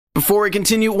Before we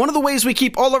continue, one of the ways we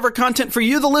keep all of our content for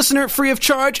you, the listener, free of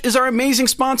charge is our amazing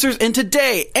sponsors, and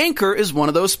today, Anchor is one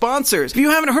of those sponsors. If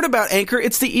you haven't heard about Anchor,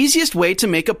 it's the easiest way to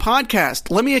make a podcast.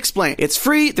 Let me explain. It's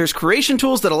free, there's creation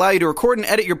tools that allow you to record and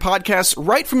edit your podcasts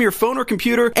right from your phone or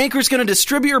computer. Anchor's going to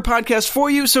distribute your podcast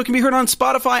for you so it can be heard on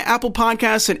Spotify, Apple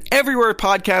Podcasts, and everywhere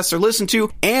podcasts are listened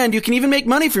to, and you can even make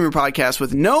money from your podcast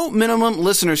with no minimum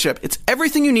listenership. It's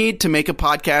everything you need to make a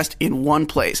podcast in one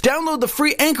place. Download the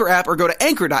free Anchor app or go to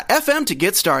anchor.fm to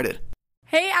get started.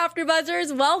 Hey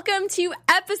AfterBuzzers, welcome to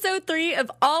episode 3 of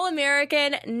All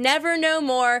American Never Know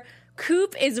More.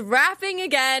 Coop is rapping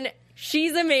again.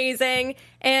 She's amazing.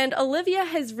 And Olivia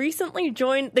has recently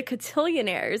joined the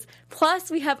Cotillionaires. Plus,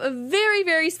 we have a very,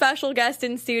 very special guest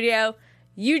in studio.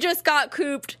 You just got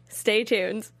cooped. Stay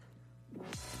tuned.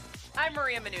 I'm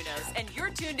Maria Menounos, and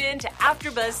you're tuned in to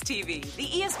AfterBuzz TV, the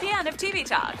ESPN of TV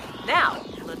talk. Now,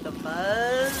 let the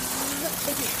buzz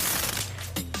begin.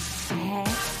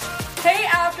 Hey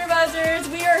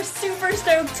AfterBuzzers, we are super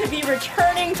stoked to be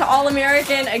returning to All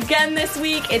American again this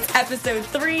week. It's episode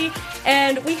 3,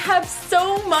 and we have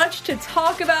so much to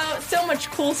talk about, so much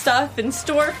cool stuff in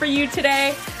store for you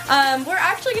today. We're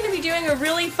actually going to be doing a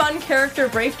really fun character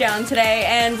breakdown today,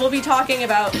 and we'll be talking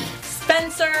about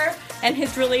Spencer and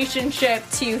his relationship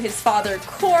to his father,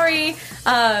 Corey.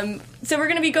 So we're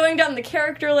going to be going down the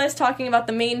character list, talking about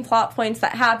the main plot points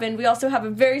that happened. We also have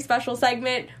a very special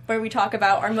segment where we talk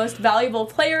about our most valuable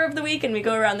player of the week, and we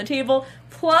go around the table.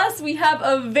 Plus, we have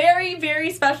a very, very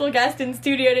special guest in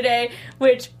studio today,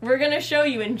 which we're going to show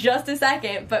you in just a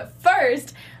second. But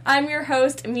first, I'm your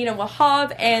host, Amina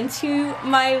Wahab, and to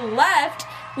my left,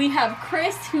 we have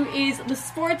Chris, who is the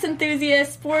sports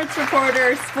enthusiast, sports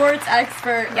reporter, sports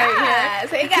expert right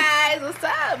here. Hey guys, what's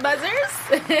up, buzzers?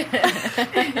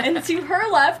 And to her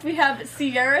left, we have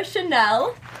Sierra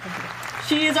Chanel.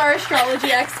 She is our astrology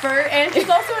expert, and she's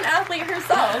also an athlete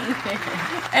herself.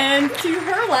 And to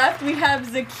her left, we have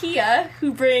Zakia,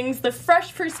 who brings the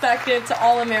fresh perspective to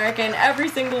All American every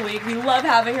single week. We love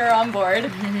having her on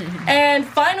board. And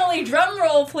finally, drum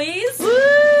roll, please. Woo!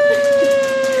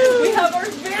 We have our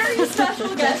very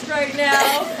special guest right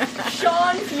now,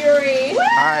 Sean Fury.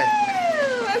 Hi.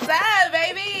 What's up,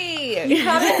 baby? You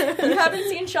haven't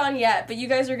seen Sean yet, but you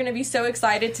guys are going to be so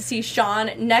excited to see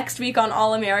Sean next week on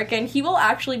All American. He will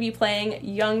actually be playing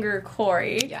younger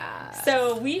Corey. Yeah.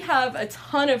 So we have a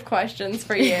ton of questions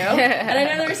for you. And I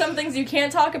know there are some things you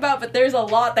can't talk about, but there's a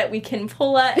lot that we can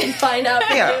pull at and find out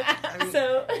for you. I mean,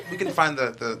 so we can find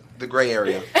the gray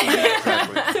area.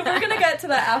 Exactly. So we're going to get to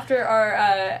that after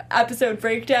our episode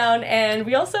breakdown, and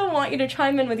we also want you to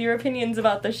chime in with your opinions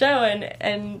about the show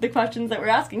and the questions that we're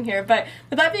asking here. But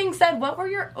with that being said, what were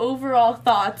your overall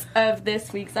thoughts of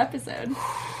this week's episode?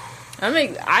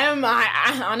 Honestly,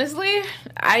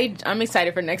 I'm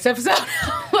excited for next episode.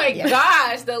 Oh my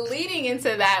gosh, the leading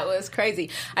into that was crazy.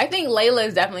 I think Layla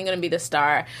is definitely going to be the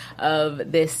star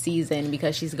of this season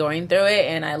because she's going through it,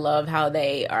 and I love how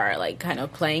they are like kind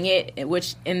of playing it,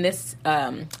 which in this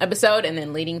episode and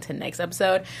then leading to next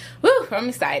episode. Woo, I'm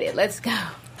excited. Let's go.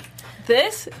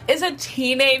 This is a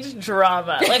teenage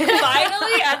drama. Like,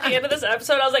 finally, at the end of this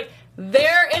episode, I was like,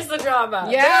 there is the drama.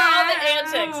 Yeah. There are all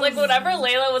the antics. Like, whenever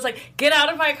Layla was like, get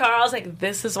out of my car, I was like,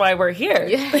 this is why we're here.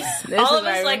 Yes. All of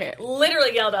us, like,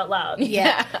 literally yelled out loud.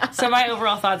 Yeah. So my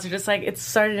overall thoughts are just like, it's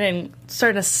starting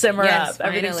to simmer up.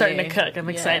 Everything's starting to cook. I'm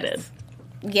excited.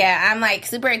 Yeah, I'm like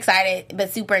super excited,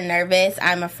 but super nervous.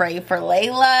 I'm afraid for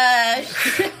Layla.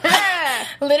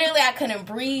 Literally, I couldn't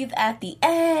breathe at the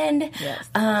end. Yes.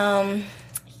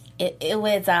 It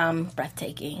was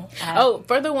breathtaking.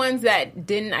 For the ones that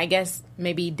didn't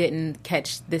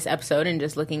catch this episode and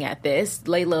just looking at this,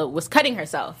 Layla was cutting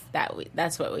herself.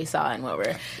 That's what we saw and what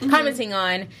we're commenting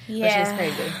on, which is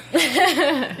crazy.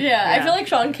 Yeah, I feel like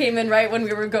Sean came in right when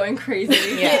we were going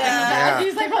crazy. Yeah.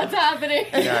 He's like, what's happening?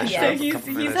 Yeah, So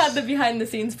he's had the behind the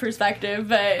scenes perspective,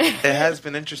 but it has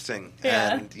been interesting.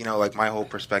 Yeah. And like my whole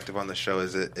perspective on the show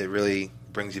is it really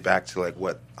brings you back to like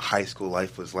what high school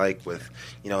life was like with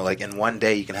like in one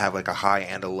day you can have like a high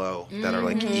and a low that are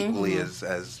like equally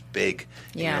as big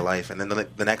in your life, and then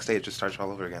the next day it just starts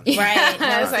all over again. Right.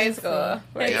 That's high school.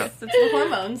 Right. It's the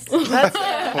hormones.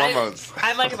 Hormones.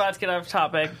 I'm like about to get off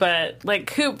topic, but like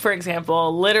Coop, for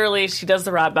example, literally she does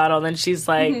the rap battle and then she's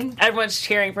like, everyone's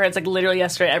cheering for her. It's like literally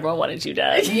yesterday everyone wanted you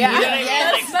dead. Yeah. You know what I mean?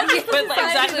 Yes. But like,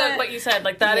 exactly like what you said,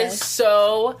 like that is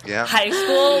so high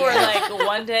school where like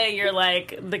one day you're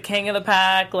like the king of the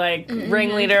pack, like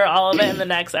ringleader, all of it, and the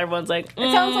next everyone's like,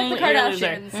 It sounds like the you're a loser.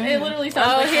 Kardashians. It literally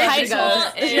sounds like High Kardashians.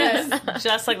 school is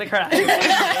just like the Kardashians.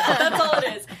 That's all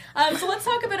it is. So let's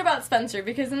talk a bit about Spencer,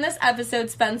 because in this episode,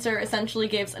 Spencer essentially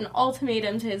gives an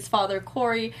ultimatum to his father,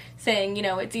 Corey, saying, you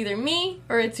know, it's either me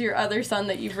or it's your other son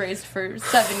that you've raised for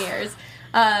 7 years.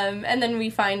 And then we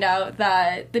find out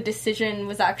that the decision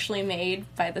was actually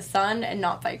made by the son and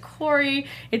not by Corey.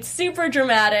 It's super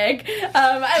dramatic.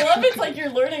 I love it's like you're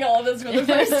learning all of this for the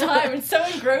first time. It's so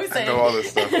engrossing. I know all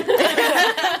this stuff. So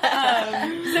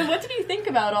what did you think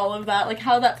about all of that? Like,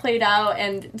 how that played out?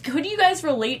 And could you guys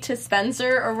relate to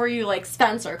Spencer? Or were you like,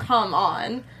 Spencer, come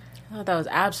on? Oh, that was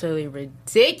absolutely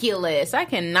ridiculous. I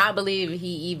cannot believe he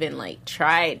even, like,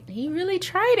 tried. He really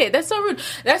tried it. That's so rude.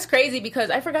 That's crazy because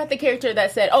I forgot the character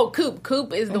that said, oh, Coop.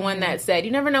 Coop is the one that said,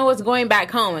 you never know what's going back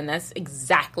home. And that's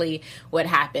exactly what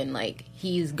happened. Like,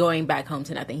 he's going back home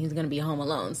to nothing. He's going to be home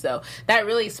alone. So that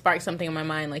really sparked something in my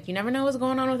mind. Like, you never know what's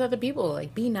going on with other people.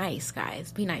 Like, be nice,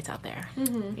 guys. Be nice out there.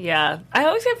 Mm-hmm. Yeah. I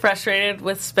always get frustrated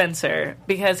with Spencer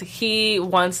because he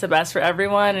wants the best for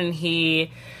everyone, and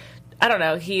I don't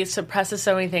know, he suppresses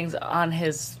so many things on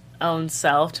his own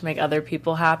self to make other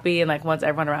people happy and, like, wants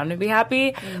everyone around him to be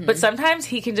happy. Mm-hmm. But sometimes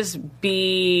he can just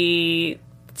be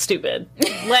stupid.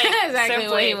 Like, exactly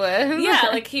what he was. Yeah,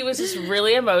 like, he was just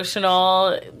really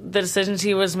emotional. The decisions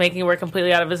he was making were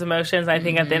completely out of his emotions. I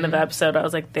think at the end of the episode, I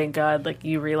was like, thank God, like,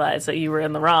 you realized that you were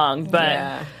in the wrong.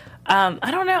 But,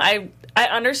 I don't know, I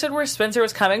understood where Spencer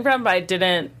was coming from, but I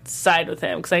didn't side with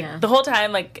him. Because, like, the whole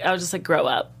time, like, I was just like, grow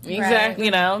up. Exactly.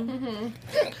 You know? Mm-hmm.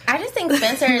 I just think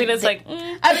Spencer... I mean, it's like... I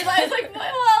mean, I was like,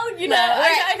 well, you know,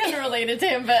 I kind of related to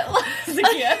him, but...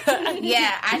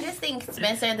 Yeah, I just think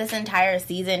Spencer this entire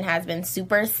season has been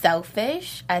super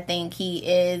selfish. I think he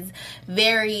is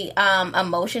very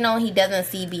emotional. He doesn't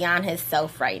see beyond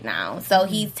himself right now. So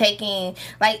he's taking,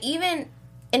 like, even...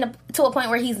 to a point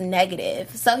where he's negative.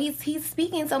 So he's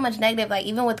speaking so much negative, like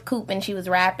even with Coop and she was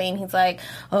rapping, he's like,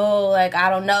 oh, like, I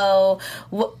don't know,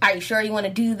 are you sure you want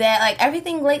to do that? Like,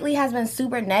 everything lately has been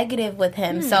super negative with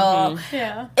him. So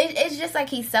it's just like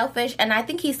he's selfish, and I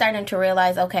think he's starting to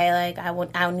realize, okay, like,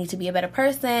 I need to be a better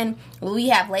person. We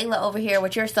have Layla over here,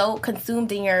 which you're so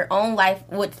consumed in your own life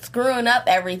with screwing up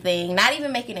everything, not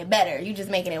even making it better, you just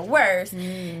making it worse,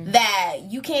 that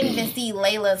you can't even see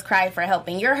Layla's cry for help,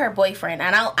 and you're her boyfriend.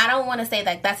 And I don't want to say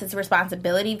that that's his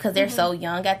responsibility because they're so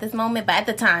young at this moment, but at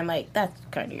the time, like, that's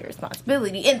kind of your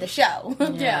responsibility in the show.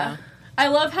 Yeah. I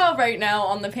love how right now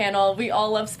on the panel we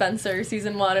all love Spencer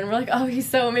season 1, and we're like, oh, he's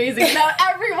so amazing. Now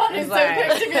everyone is so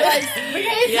quick to be like, we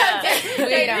get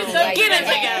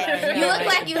it together. You look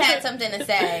like you had something to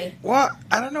say. Well,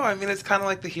 I don't know. I mean, it's kind of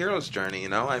like the hero's journey, you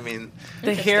know? I mean,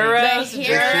 the hero's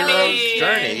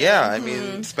journey. Yeah, I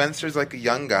mean, Spencer's like a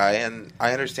young guy, and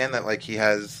I understand that, like, he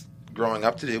has growing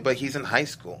up to do, but he's in high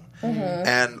school.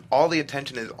 And all the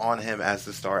attention is on him as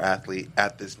the star athlete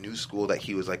at this new school that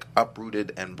he was, like,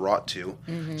 uprooted and brought to.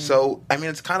 So, I mean,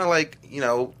 it's kind of like, you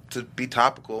know, to be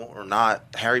topical or not,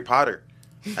 Harry Potter.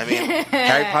 I mean,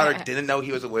 Harry Potter didn't know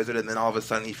he was a wizard, and then all of a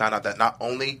sudden he found out that not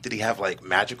only did he have, like,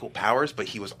 magical powers, but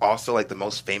he was also, like, the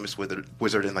most famous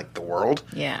wizard in, like, the world.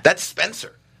 Yeah. That's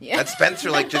Spencer. Yeah. That's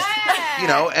Spencer, like, just, you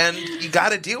know, and you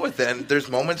got to deal with it. And there's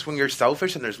moments when you're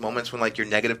selfish, and there's moments when, like, you're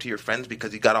negative to your friends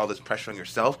because you got all this pressure on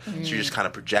yourself. So you're just kind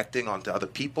of projecting onto other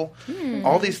people.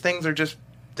 All these things are just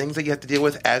things that you have to deal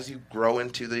with as you grow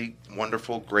into the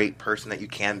wonderful, great person that you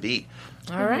can be.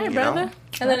 All right, brother. Know?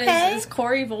 And then is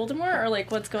Corey Voldemort, or, like,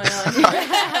 what's going on here?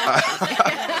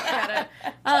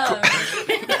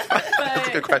 That's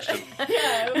a good question.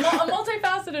 Yeah, a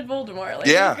multifaceted Voldemort. Like,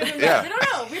 yeah. We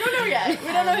don't know yet. We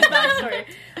don't know his backstory.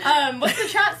 What's the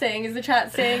chat saying? Is the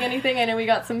chat saying anything? I know we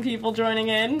got some people joining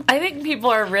in. I think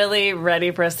people are really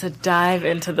ready for us to dive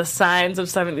into the signs of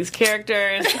some of these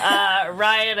characters.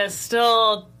 Ryan is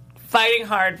still fighting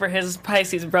hard for his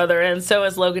Pisces brother, and so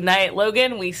is Logan Knight.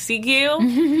 Logan, we seek you,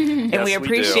 and we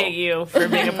appreciate you for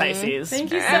being a Pisces.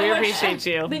 Thank you so much. We appreciate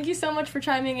you. Thank you so much for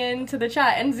chiming in to the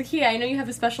chat. And Zakiya, I know you have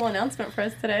a special announcement for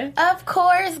us today. Of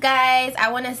course, guys.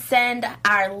 I want to send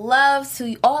our love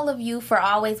to all of you for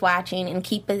always watching and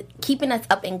keeping us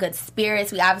up in good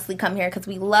spirits. We obviously come here because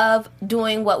we love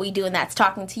doing what we do, and that's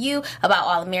talking to you about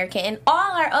All American and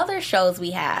all our other shows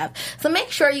we have. So make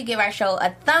sure you give our show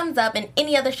a thumbs up, and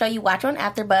any other show you watch on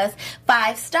AfterBuzz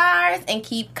 5 stars, and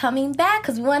keep coming back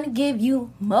because we want to give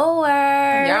you more.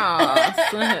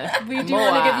 Yes. We do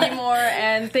want to give you more,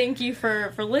 and thank you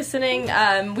for listening.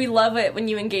 We love it when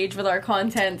you engage with our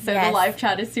content, so the live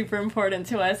chat is super important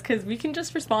to us because we can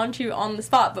just respond to you on the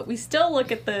spot, but we still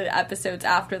look at the episodes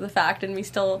after the fact, and we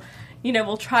still, you know,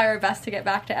 we'll try our best to get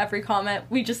back to every comment.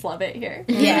 We just love it here.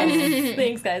 Yes.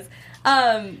 Thanks, guys.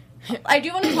 I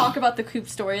do want to talk about the Coop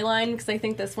storyline because I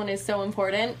think this one is so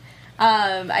important.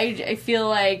 I feel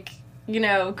like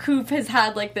Coop has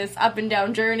had, like, this up and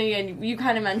down journey, and you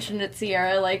kind of mentioned it,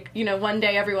 Sierra, like, one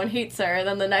day everyone hates her, and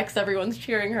then the next everyone's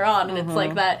cheering her on, and it's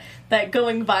like that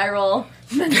going viral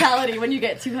mentality when you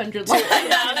get 200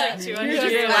 likes. You're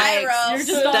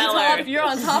You're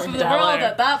on top of the world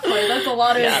at that point. That's a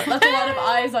lot of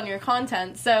eyes on your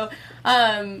content. So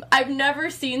I've never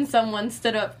seen someone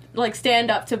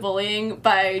stand up to bullying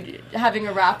by having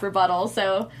a rap rebuttal.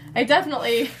 So I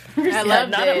definitely I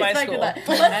loved that.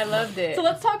 I loved it. So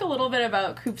let's talk a little bit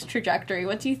about Coop's trajectory.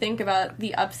 What do you think about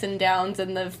the ups and downs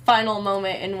and the final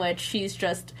moment in which she's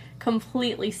just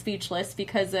completely speechless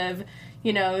because of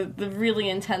the really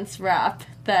intense rap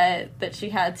that she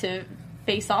had to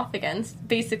face off against,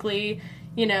 basically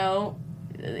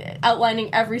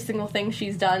outlining every single thing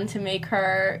she's done to make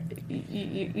her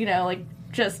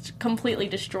just completely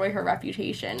destroy her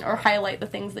reputation or highlight the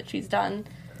things that she's done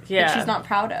that she's not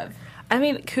proud of. I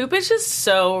mean, Coop is just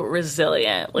so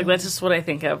resilient. Like, that's just what I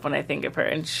think of when I think of her.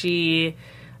 And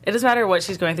it doesn't matter what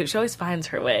she's going through. She always finds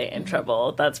her way in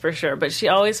trouble, that's for sure. But she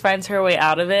always finds her way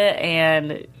out of it,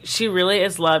 and she really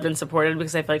is loved and supported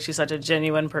because I feel like she's such a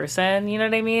genuine person, you know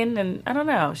what I mean? And I don't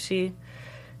know, she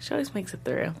always makes it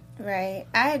through. Right.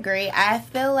 I agree. I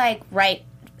feel like right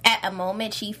at a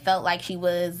moment she felt like she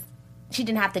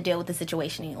didn't have to deal with the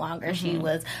situation any longer. Mm-hmm. She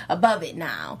was above it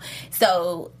now.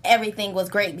 So everything was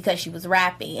great because she was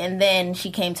rapping. And then she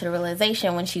came to the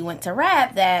realization when she went to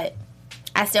rap that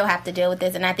I still have to deal with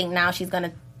this, and I think now she's going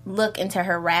to look into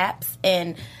her raps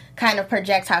and kind of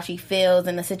project how she feels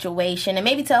in the situation and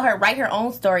maybe write her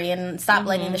own story and stop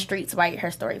letting the streets write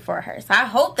her story for her. So I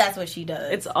hope that's what she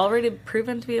does. It's already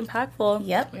proven to be impactful.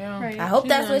 Yep. Yeah. Right. I hope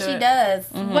that's what she does.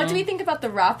 Mm-hmm. What do we think about the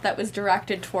rap that was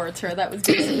directed towards her that was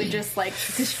basically just like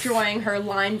destroying her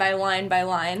line by line by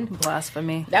line?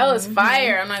 Blasphemy. That was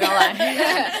fire, I'm not gonna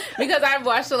lie. Because I've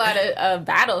watched a lot of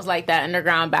battles like that,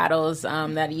 underground battles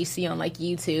that you see on like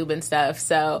YouTube and stuff.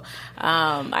 So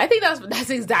I think that's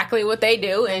exactly what they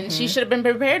do, and she should have been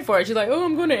prepared for it. She's like, oh,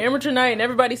 I'm going to amateur night and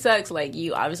everybody sucks. Like,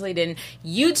 you obviously didn't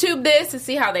YouTube this to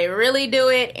see how they really do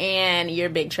it, and you're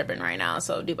big tripping right now,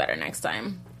 so do better next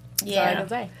time. Yeah.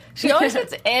 She always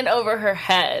gets in over her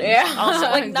head. Yeah. Also,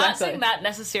 like, Exactly. not saying that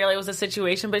necessarily was a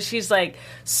situation, but she's, like,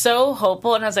 so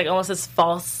hopeful and has, like, almost this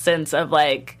false sense of,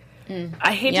 like,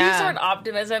 I hate to use the word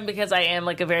optimism because I am,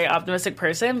 like, a very optimistic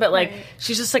person, but, like,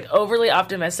 she's just, like, overly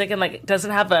optimistic and, like,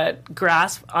 doesn't have a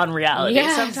grasp on reality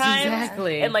sometimes.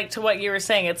 Exactly. And, like, to what you were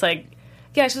saying, it's, like,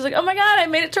 yeah, she's like, oh, my God, I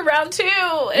made it to round 2.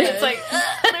 And it's, like,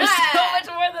 there's so much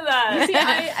more than that. See,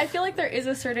 I feel like there is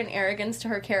a certain arrogance to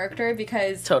her character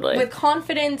because Totally. with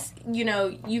confidence,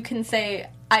 you can say,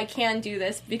 I can do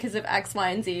this because of X, Y,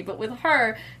 and Z. But with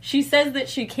her, she says that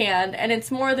she can, and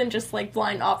it's more than just, like,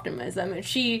 blind optimism.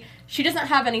 She doesn't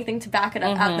have anything to back it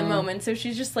up at the moment, so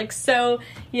she's just, like, so,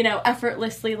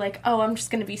 effortlessly, like, oh, I'm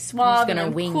just going to be suave, and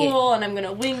I'm cool, and I'm going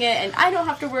to wing it, and I don't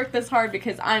have to work this hard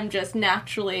because I'm just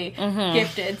naturally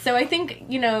gifted. So I think,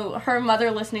 her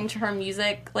mother listening to her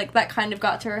music, like, that kind of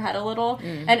got to her head a little,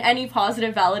 and any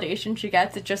positive validation she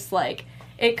gets, it just, like,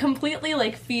 it completely,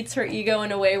 like, feeds her ego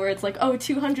in a way where it's like, oh,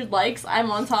 200 likes,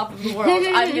 I'm on top of the world,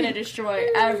 I'm gonna destroy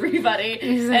everybody,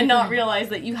 and not realize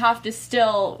that you have to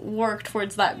still work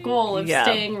towards that goal of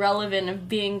staying relevant, of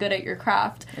being good at your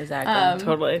craft. Exactly.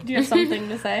 Totally. Do you have something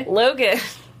to say? Logan,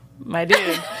 my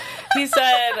dude, he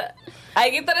said, I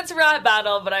get that it's a rap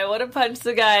battle, but I would have punched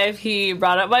the guy if he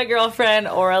brought up my girlfriend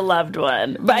or a loved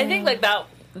one. But I think, like,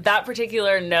 that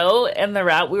particular note in the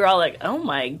rap, we were all like, oh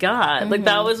my God. Like,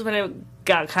 that was when it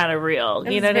got kind of real.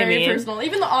 You know what I mean? Very personal.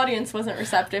 Even the audience wasn't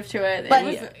receptive to it. But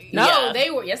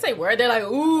they were. Yes, they were. They're like,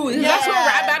 ooh, that's what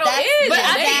rap battle is. But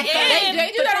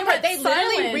They do that on purpose. They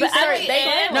literally researched. They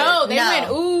went,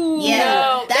 ooh.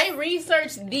 Yeah. They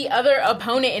researched the other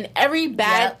opponent and every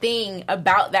bad thing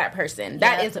about that person.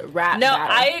 That is rap No,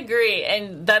 battle. I agree,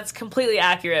 and that's completely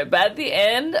accurate. But at the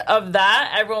end of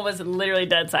that, everyone was literally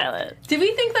dead silent. Did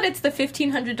we think that it's the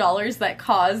 $1,500 that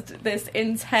caused this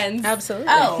intense... Absolutely.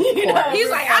 Oh, of course. He's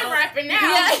like, I'm rapping now.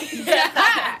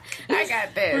 Yeah. I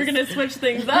got this. We're gonna switch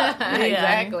things up.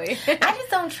 Exactly. I just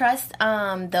don't trust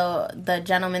the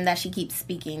gentleman that she keeps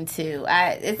speaking to.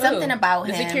 It's something about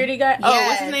the him. security guy. Yes. Oh,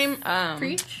 what's his name?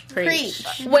 Preach.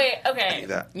 Wait, okay.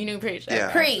 That. You knew Preach. Yeah.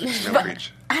 Preach. No, But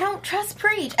Preach. I don't trust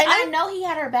Preach. And I know he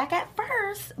had her back at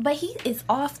first, but he is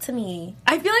off to me.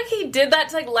 I feel like he did that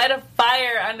to, like, light a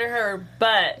fire under her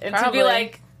butt and to Probably. be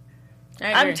like,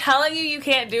 I I'm agree. telling you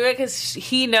can't do it because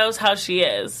he knows how she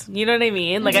is. You know what I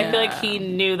mean? Like, I feel like he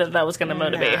knew that was going to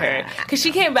motivate her. Because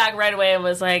she came back right away and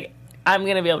was like, I'm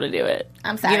going to be able to do it.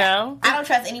 I'm sorry. You know? I don't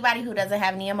trust anybody who doesn't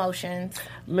have any emotions.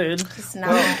 Mood. It's not.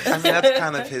 I mean, that's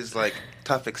kind of his, like,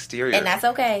 tough exterior. And that's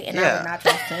okay. And I would not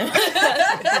trust him.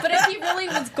 But if he really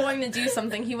was going to do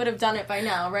something, he would have done it by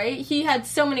now, right? He had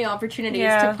so many opportunities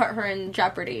to put her in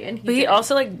jeopardy, and he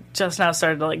also like just now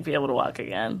started to like be able to walk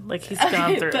again. Like he's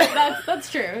gone through.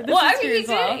 That's true. Well, I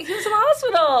mean, he was in the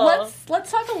hospital.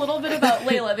 Let's talk a little bit about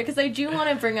Layla, because I do want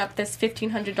to bring up this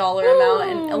 $1,500 amount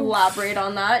and elaborate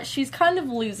on that. She's kind of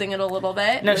losing it a little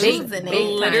bit. No, she's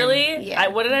literally. Yeah.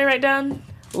 What did I write down?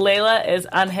 Layla is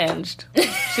unhinged.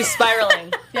 She's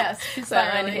spiraling. Yes, she's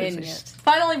spiraling. Unhinged.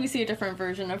 Finally, we see a different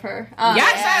version of her.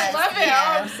 Yes, I love it.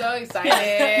 Oh, I'm so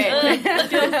excited.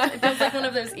 It feels like one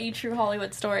of those true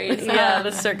Hollywood stories. Yeah,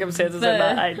 the circumstances are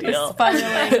not ideal.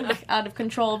 Spiraling out of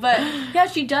control. But yeah,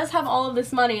 she does have all of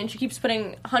this money, and she keeps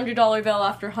putting $100 bill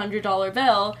after $100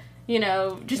 bill.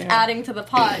 Just adding to the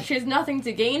pot. She has nothing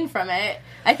to gain from it.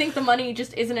 I think the money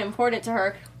just isn't important to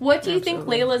her. What do you think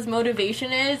Layla's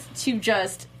motivation is to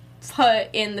just put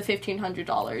in the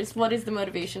 $1,500? What is the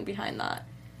motivation behind that?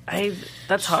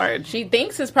 That's hard. She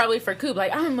thinks it's probably for Coop.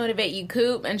 Like, I'm gonna motivate you,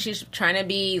 Coop. And she's trying to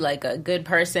be like a good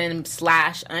person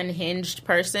 / unhinged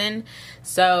person.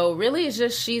 So really it's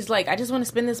just, she's like, I just want to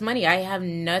spend this money. I have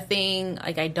nothing.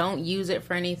 Like, I don't use it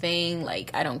for anything.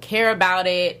 Like, I don't care about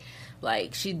it.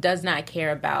 Like, she does not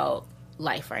care about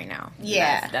life right now.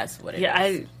 Yeah. That's what it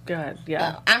is. Go ahead.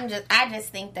 Yeah. I just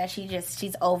think that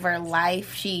she's over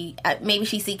life. She maybe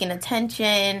she's seeking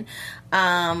attention.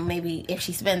 Maybe if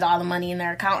she spends all the money in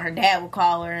her account, her dad will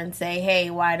call her and say, "Hey,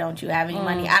 why don't you have any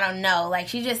money?" I don't know. Like,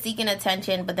 she's just seeking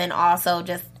attention, but then also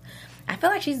just, I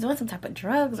feel like she's doing some type of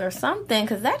drugs or something,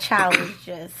 because that child is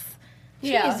just.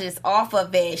 She's just off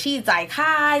of it. She's like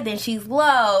high, then she's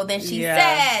low, then she's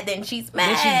sad, then she's mad.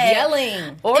 Then she's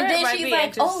yelling. And then she's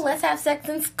like, oh, let's have sex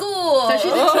in school. So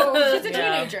she's a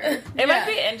teenager. It might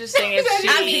be interesting if she...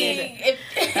 I mean,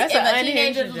 if a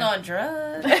teenager's on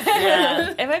drugs.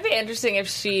 Yeah. It might be interesting if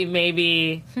she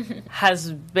maybe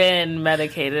has been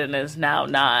medicated and is now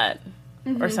not,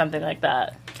 or something like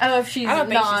that. Oh, if she's I don't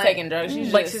think she's taking drugs.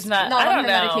 She's not on I don't her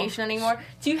know. medication anymore.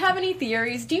 Do you have any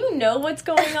theories? Do you know what's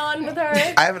going on with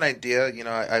her? I have an idea.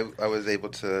 I was able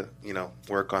to,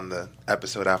 work on the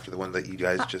episode after the one that you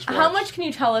guys just watched. How much can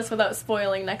you tell us without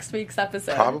spoiling next week's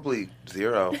episode? Probably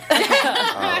 0.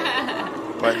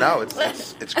 But no,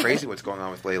 it's crazy what's going on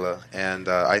with Layla, and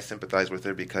I sympathize with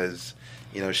her because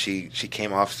she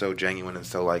came off so genuine and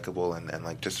so likable and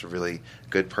like just a really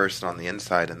good person on the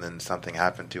inside, and then something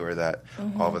happened to her that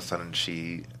all of a sudden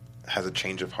she has a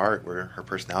change of heart where her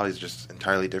personality is just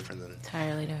entirely different.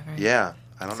 Entirely different. Yeah.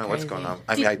 I don't know what's going on.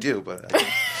 I mean, I do, but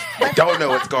I don't know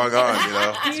what's going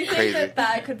on, Do you think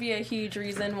that could be a huge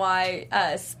reason why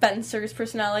Spencer's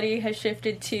personality has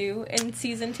shifted too in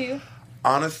season 2?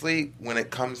 Honestly, when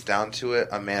it comes down to it,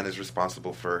 a man is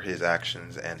responsible for his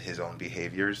actions and his own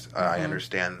behaviors. I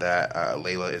understand that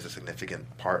Layla is a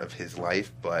significant part of his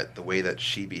life, but the way that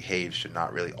she behaves should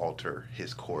not really alter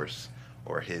his course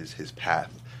or his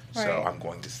path. Right. So I'm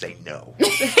going to say no.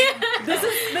 This is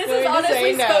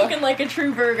honestly spoken like a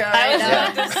true Virgo. I was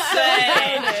about to say.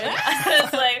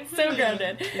 It's like so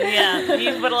grounded. Yeah,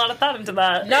 you put a lot of thought into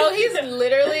that. No, he's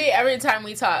literally, every time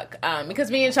we talk,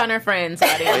 because me and Sean are friends,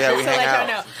 audience, Oh, yeah, we hang out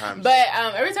know. sometimes. But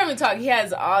every time we talk, he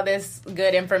has all this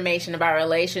good information about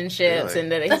relationships, Really?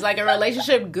 and that he's like a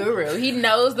relationship guru. He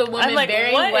knows the woman I'm like,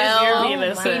 very what well. is your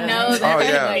Venus? He knows Oh,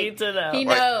 everything. yeah. I need to know. He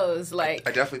knows, like.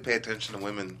 I definitely pay attention to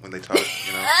women when they talk,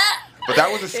 But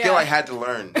that was a skill I had to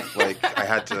learn. Like, I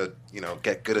had to,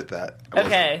 get good at that.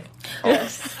 Okay.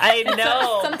 Yes. I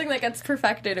know. Something that gets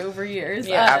perfected over years.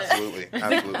 Yeah. Absolutely.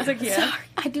 Yeah.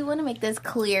 I do want to make this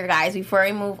clear, guys, before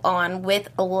we move on with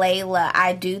Layla.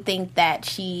 I do think that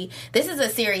this is a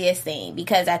serious thing,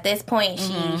 because at this point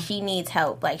she needs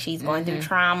help. Like, she's going through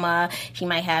trauma. She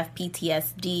might have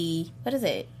PTSD. What is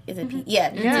it? Is it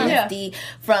PTSD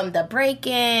from the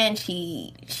break-in?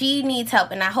 She needs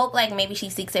help, and I hope maybe she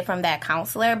seeks it from that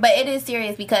counselor. But it is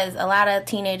serious because a lot of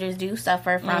teenagers do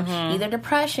suffer from either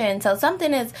depression. So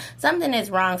something is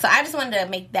wrong. So I just wanted to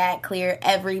make that clear,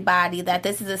 everybody, that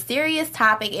this is a serious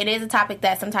topic. It is a topic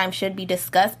that sometimes should be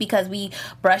discussed, because we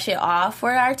brush it off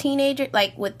for our teenagers.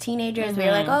 Like with teenagers,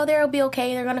 we're like, oh, they'll be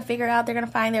okay. They're gonna figure it out. They're gonna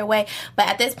find their way. But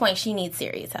at this point, she needs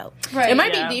serious help. Right. It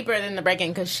might be deeper than the break-in,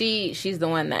 because she's the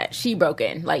one that she broke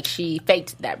in. Like, she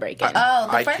faked that break-in.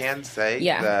 I can say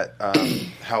that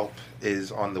help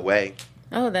is on the way.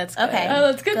 Oh, that's good. Okay. Oh,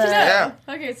 that's good to know. Yeah.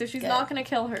 Okay, so she's not going to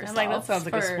kill herself. I'm like, that sounds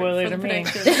like a spoiler to me. I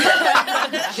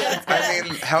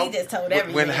mean, help. just told When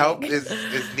everything. help is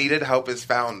needed, help is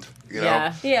found.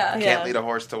 Yeah. Yeah. Can't lead a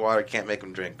horse to water. Can't make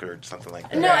him drink, or something like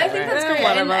that. No, I think that's great.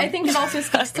 One of And them. I think it also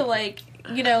speaks to,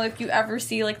 if you ever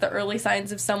see, the early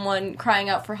signs of someone crying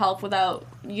out for help without,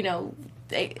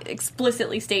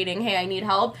 explicitly stating, hey, I need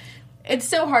help. It's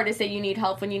so hard to say you need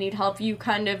help when you need help. You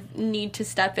kind of need to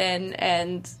step in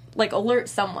and, like, alert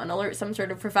some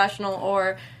sort of professional,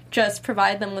 or just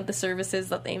provide them with the services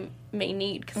that they may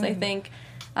need. Because I think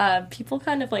people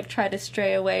kind of, like, try to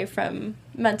stray away from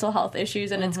mental health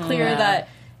issues, and it's clear that,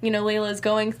 you know, Layla's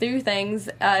going through things.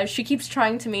 She keeps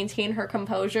trying to maintain her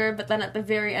composure, but then at the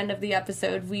very end of the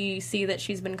episode, we see that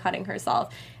she's been cutting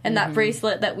herself. And that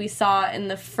bracelet that we saw in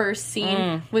the first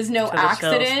scene was no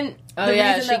accident. Oh, the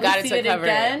yeah, reason she that got we it see to cover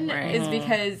again it. is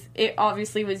because it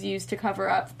obviously was used to cover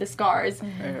up the scars.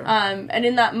 And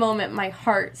in that moment, my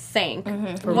heart sank.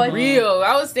 For real.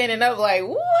 I was standing up like,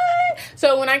 what?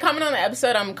 So when I comment on the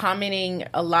episode, I'm commenting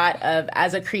a lot of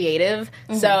as a creative.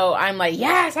 So I'm like,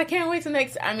 yes, I can't wait till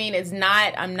next. I mean,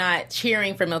 I'm not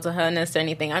cheering for mental illness or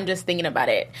anything. I'm just thinking about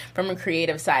it from a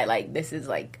creative side. Like, this is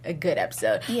like a good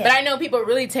episode. Yeah. But I know people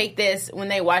really take this, when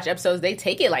they watch episodes, they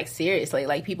take it like seriously.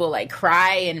 Like, people like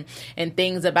cry and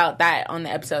things about that on the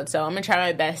episode. So I'm gonna try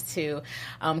my best to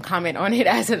comment on it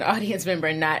as an audience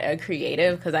member, not a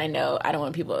creative, because I know I don't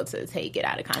want people to take it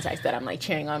out of context that I'm like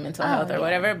cheering on mental health or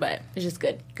whatever. But it's just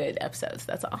good episodes.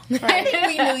 That's all. I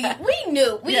think we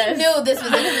knew this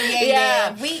was a creative.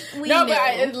 Yeah. We no, knew.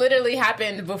 but it literally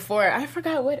happened before. I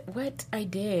forgot what I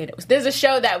did. There's a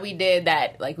show that we did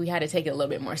that, like, we had to take it a little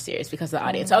bit more serious because of the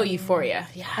audience. Oh, Euphoria.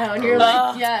 Yeah. Oh, and you're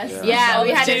like, yes. Yeah, we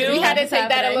had to take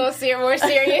that a little more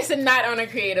serious and not on a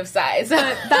creative side. So.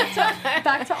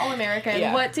 Back to All American.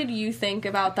 Yeah. What did you think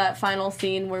about that final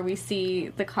scene where we see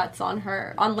the cuts on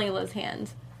Layla's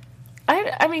hand?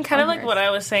 I mean, kind of like what I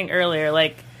was saying earlier,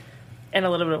 like, and a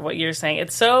little bit of what you're saying.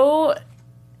 It's so,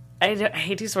 I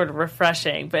hate to use the word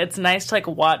refreshing, but it's nice to, like,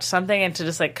 watch something and to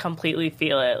just, like, completely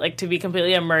feel it. Like, to be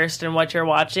completely immersed in what you're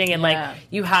watching, and, like,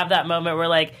 you have that moment where,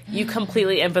 like, you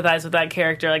completely empathize with that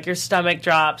character. Like, your stomach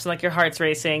drops and, like, your heart's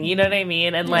racing. You know what I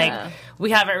mean? And, like,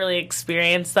 we haven't really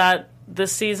experienced that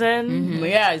this season.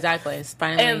 Yeah, exactly. It's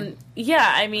finally... And, yeah,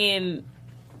 I mean...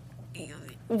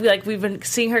 Like, we've been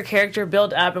seeing her character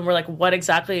build up, and we're like, what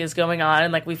exactly is going on?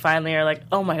 And, like, we finally are like,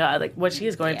 oh my god, like, what she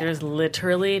is going through is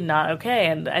literally not okay.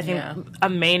 And I think a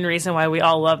main reason why we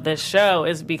all love this show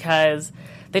is because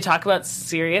they talk about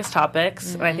serious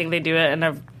topics, and I think they do it in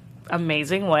an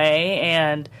amazing way,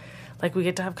 and, like, we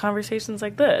get to have conversations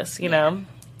like this, you know?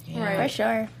 Right. For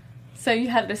sure. So you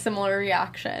had a similar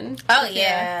reaction. Oh,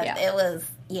 yeah. It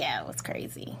was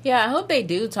crazy. Yeah, I hope they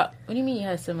do talk. What do you mean you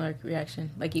had a similar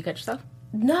reaction? Like, you cut yourself?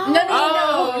 No.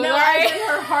 Oh, I think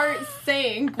her heart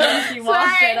sank when she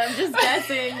watched it. I'm just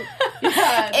guessing.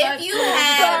 Yeah, if you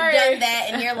have done that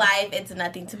in your life, it's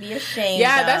nothing to be ashamed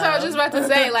of. That's what I was just about to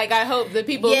say. Like, I hope the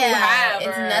people who have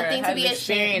it's nothing to be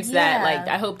experienced ashamed. that. Like,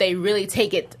 I hope they really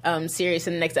take it serious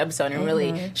in the next episode and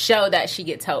really show that she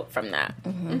gets help from that.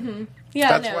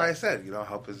 Yeah, that's why I said,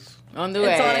 help is on the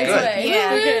way. It's on its way.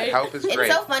 Yeah. Help is great.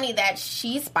 It's so funny that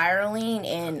she's spiraling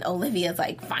and Olivia's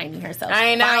like finding herself.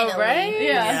 I know, finally. right?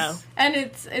 Yeah. And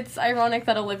it's ironic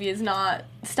that Olivia's not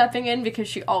stepping in, because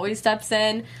she always steps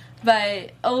in.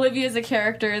 But Olivia's a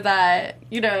character that,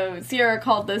 Sierra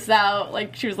called this out.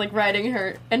 Like, she was, like, writing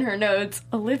her in her notes,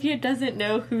 Olivia doesn't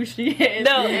know who she is.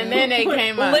 No, and then it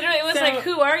came up. Literally, it was like,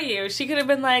 who are you? She could have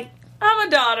been like, I'm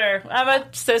a daughter. I'm a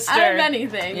sister. I'm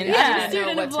anything. And I'm a know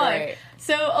student what's of life. right.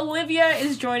 So Olivia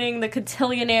is joining the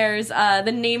Cotillionaires.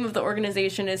 The name of the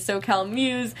organization is SoCal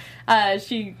Muse.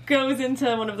 She goes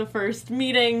into one of the first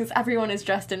meetings. Everyone is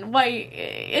dressed in white.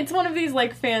 It's one of these,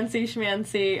 like, fancy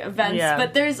schmancy events.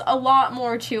 But there's a lot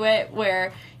more to it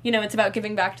where, it's about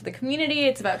giving back to the community.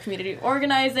 It's about community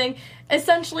organizing.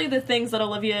 Essentially the things that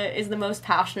Olivia is the most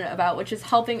passionate about, which is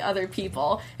helping other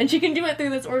people. And she can do it through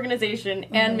this organization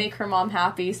and make her mom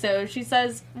happy. So she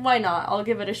says, why not? I'll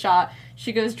give it a shot.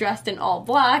 She goes dressed in all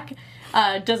black,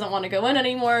 doesn't want to go in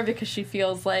anymore because she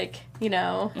feels like,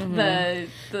 the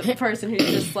person who's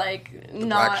just, like,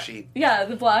 not... Black sheep. Yeah,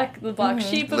 the black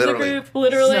sheep of Literally. the group.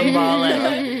 Literally.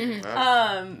 Symbolic.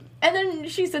 And then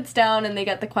she sits down and they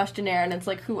get the questionnaire, and it's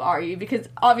like, who are you? Because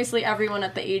obviously everyone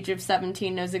at the age of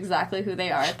 17 knows exactly who they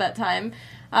are at that time.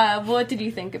 What did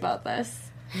you think about this?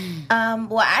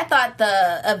 Well, I thought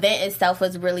the event itself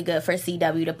was really good for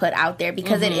CW to put out there,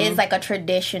 because it is like a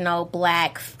traditional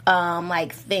black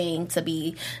like thing to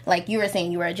be, like you were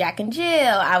saying, you were a Jack and Jill.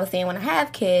 I was saying when I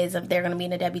have kids, if they're going to be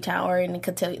in a debutante or in a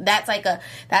cotillion, that's like a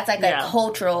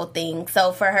cultural thing.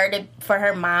 So for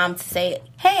her mom to say,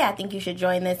 hey, I think you should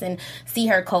join this, and see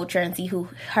her culture and see who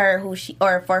she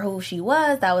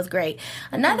was, that was great.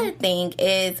 Another thing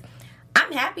is,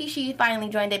 I'm happy she finally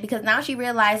joined it because now she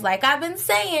realized, like I've been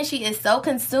saying, she is so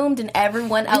consumed in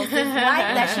everyone else's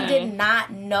life that she did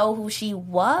not know who she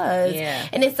was. Yeah.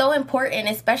 And it's so important,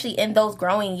 especially in those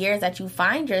growing years, that you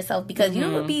find yourself because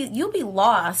you'll be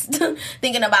lost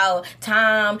thinking about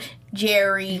Tom,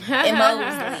 Jerry, and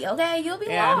Mosley. Okay, you'll be lost.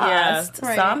 Yeah.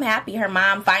 Right. So I'm happy her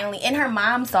mom finally, and her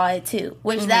mom saw it too,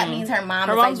 which that means her mom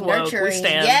is mom's like woke. nurturing. We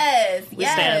stand. Yes, We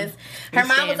yes. stand. Her We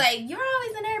mom stand. was like, "You're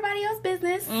always in everybody else's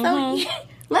business, so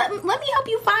let me help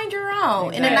you find your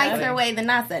own in a nicer way than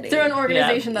I said it." Through an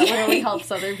organization that literally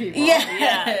helps other people.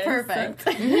 Yeah. Perfect.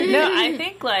 No, I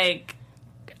think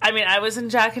I was in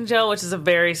Jack and Jill, which is a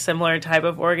very similar type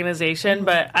of organization,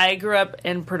 but I grew up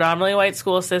in predominantly white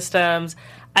school systems.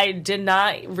 I did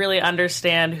not really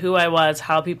understand who I was,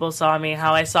 how people saw me,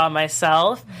 how I saw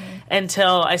myself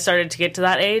until I started to get to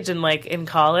that age and in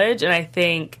college. And I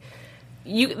think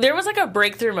there was a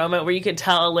breakthrough moment where you could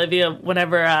tell Olivia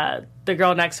whenever the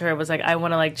girl next to her was like, I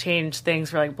want to change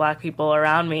things for black people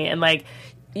around me. And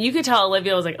you could tell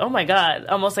Olivia was like, oh my God,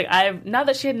 almost not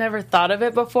that she had never thought of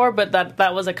it before, but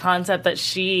that was a concept that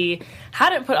she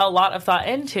hadn't put a lot of thought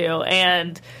into.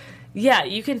 And yeah,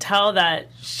 you can tell that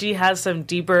she has some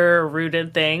deeper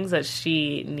rooted things that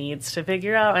she needs to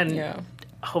figure out, and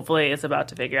hopefully is about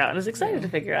to figure out and is excited to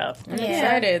figure out. I'm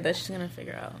excited that she's going to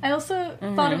figure out. I also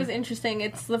thought it was interesting.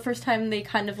 It's the first time they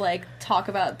kind of talk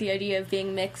about the idea of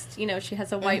being mixed. You know, she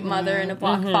has a white mother and a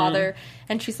black father,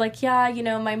 and she's like, yeah,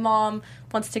 my mom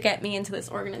wants to get me into this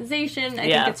organization. I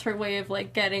think it's her way of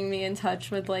getting me in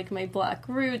touch with my black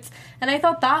roots. And I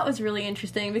thought that was really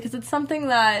interesting because it's something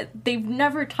that they've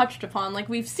never touched upon.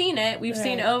 We've seen it. We've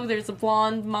seen, there's a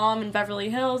blonde mom in Beverly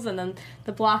Hills, and then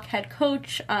the black head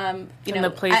coach, the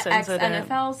police incident.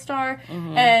 ex-NFL star.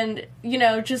 And,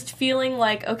 just feeling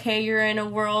okay, you're in a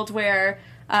world where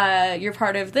you're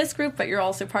part of this group, but you're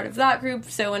also part of that group.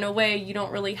 So in a way, you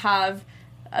don't really have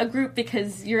a group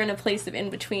because you're in a place of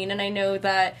in-between. And I know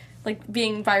that,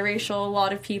 being biracial, a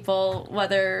lot of people,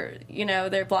 whether,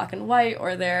 they're black and white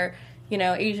or they're,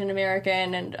 Asian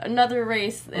American and another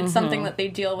race, it's something that they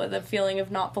deal with, a feeling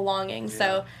of not belonging.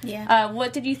 So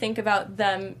what did you think about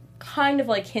them kind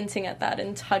of hinting at that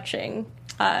and touching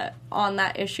on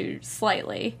that issue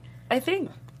slightly? I think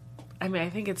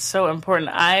it's so important.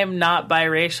 I am not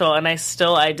biracial, and I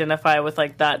still identify with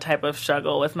that type of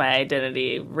struggle with my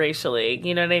identity racially.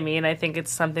 You know what I mean? I think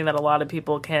it's something that a lot of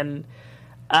people can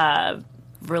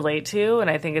relate to, and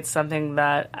I think it's something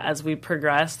that as we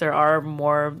progress, there are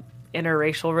more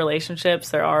interracial relationships.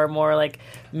 There are more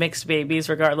mixed babies,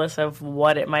 regardless of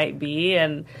what it might be,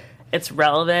 and it's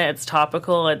relevant. It's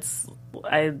topical.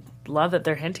 I love that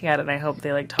they're hinting at it, and I hope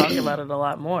they talk about it a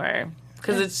lot more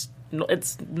because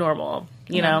it's normal,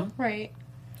 you know? Right.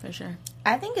 For sure.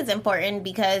 I think it's important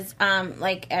because,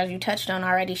 as you touched on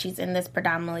already, she's in this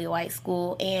predominantly white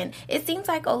school, and it seems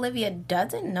like Olivia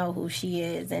doesn't know who she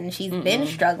is, and she's been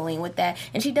struggling with that,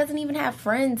 and she doesn't even have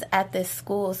friends at this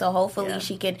school, so hopefully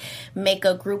she could make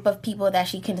a group of people that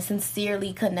she can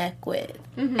sincerely connect with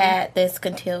at this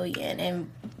cotillion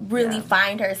and really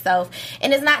find herself.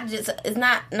 And it's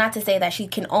not to say that she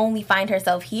can only find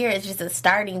herself here, it's just a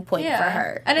starting point for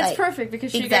her. And it's perfect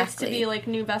because she gets to be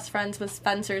new best friends with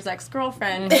Spencer's ex-girlfriend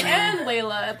and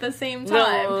Layla at the same time.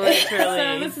 No, literally.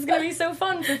 So this is going to be so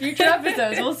fun for future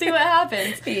episodes. We'll see what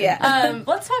happens. Yeah.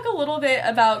 Let's talk a little bit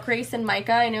about Grace and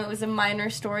Micah. I know it was a minor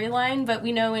storyline, but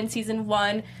we know in season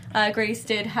 1, Grace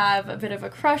did have a bit of a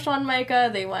crush on Micah.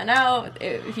 They went out.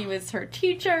 He was her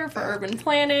teacher for urban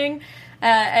planning.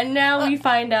 And now we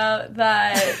find out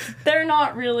that they're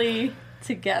not really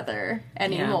together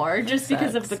anymore just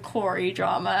because of the Corey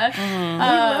drama. We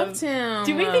loved him.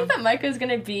 Do we think that Micah is going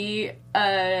to be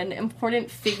an important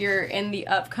figure in the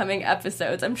upcoming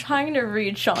episodes? I'm trying to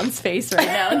read Sean's face right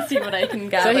now and see what I can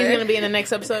gather. So he's going to be in the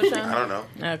next episode, Sean? I don't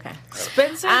know. Okay.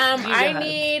 Spencer? No,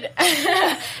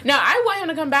 I want him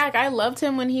to come back. I loved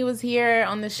him when he was here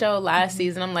on the show last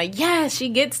season. I'm like, yes, she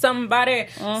gets somebody.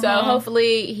 So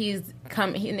hopefully he's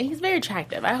very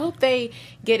attractive. I hope they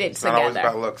get it It's together. not always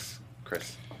about looks,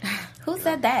 Chris. Who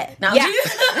said that? No, Yeah.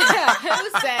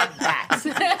 Who said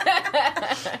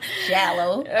that?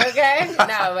 shallow. Okay.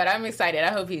 No, but I'm excited.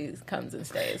 I hope he comes and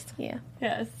stays. Yeah.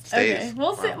 Yes. Stays. Okay.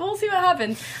 We'll see what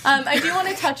happens. I do want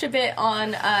to touch a bit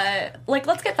on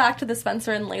let's get back to the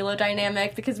Spencer and Layla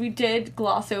dynamic because we did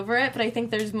gloss over it, but I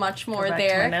think there's much more Back to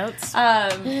there. my notes.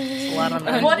 A lot on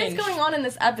that. What is going on in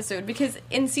this episode? Because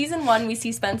in season 1, we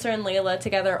see Spencer and Layla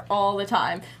together all the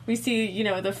time. We see,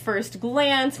 the first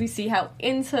glance. We see how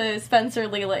into Spencer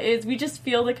Layla is. We just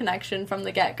feel the connection from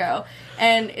the get-go.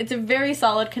 And it's a very soft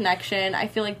solid connection. I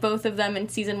feel like both of them in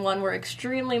season 1 were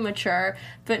extremely mature,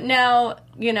 but now,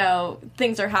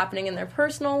 things are happening in their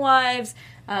personal lives.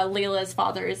 Layla's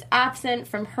father is absent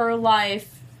from her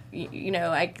life.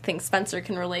 I think Spencer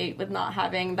can relate with not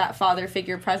having that father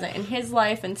figure present in his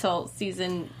life until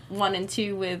season 1 and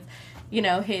 2 with,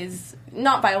 his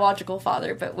not biological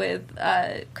father, but with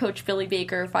Coach Billy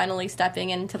Baker finally stepping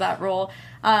into that role.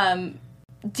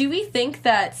 Do we think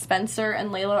that Spencer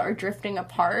and Layla are drifting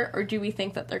apart, or do we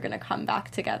think that they're going to come back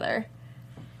together?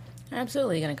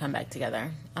 Absolutely going to come back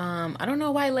together. I don't know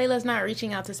why Layla's not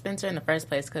reaching out to Spencer in the first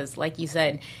place, because like you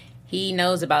said, he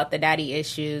knows about the daddy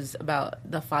issues, about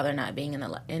the father not being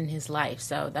in his life.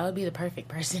 So that would be the perfect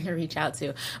person to reach out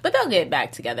to. But they'll get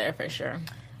back together for sure.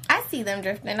 I see them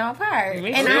drifting apart.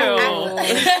 Me And too.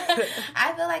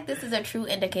 I feel like this is a true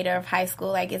indicator of high school.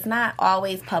 Like, it's not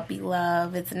always puppy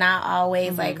love. It's not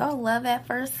always like, love at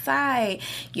first sight.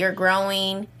 You're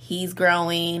growing. He's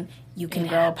growing. You can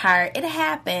grow apart. It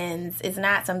happens. It's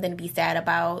not something to be sad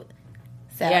about.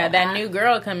 So, Yeah, that new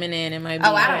girl coming in, it might be.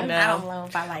 I don't know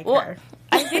if I like her.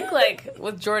 I think,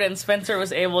 with Jordan, Spencer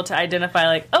was able to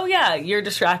identify, oh, yeah, you're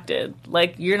distracted.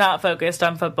 You're not focused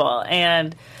on football.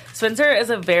 And Spencer is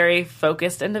a very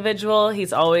focused individual.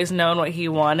 He's always known what he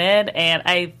wanted. And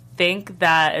I think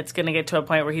that it's going to get to a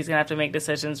point where he's going to have to make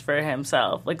decisions for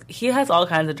himself. He has all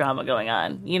kinds of drama going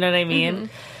on. You know what I mean? Mm-hmm.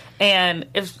 And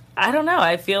I don't know.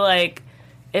 I feel like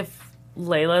if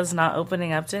Layla's not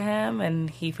opening up to him and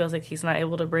he feels like he's not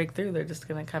able to break through, they're just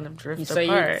going to kind of drift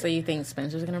apart. So you think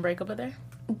Spencer's going to break up with her?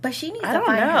 But she needs I to don't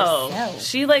find know. herself.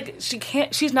 She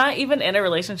can't. She's not even in a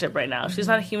relationship right now. She's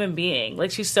not a human being.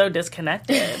 She's so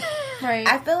disconnected. Right.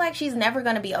 I feel like she's never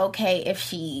going to be okay if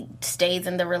she stays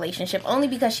in the relationship, only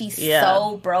because she's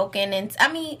so broken. And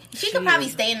she could probably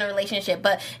stay in the relationship,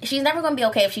 but she's never going to be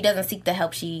okay if she doesn't seek the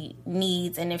help she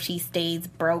needs, and if she stays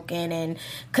broken and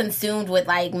consumed with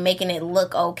making it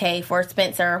look okay for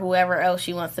Spencer or whoever else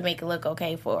she wants to make it look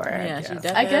okay for. Yeah, she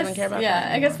definitely doesn't care about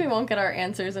that. I guess we won't get our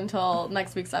answers until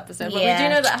next week's episode, but we do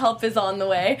know that help is on the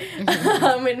way,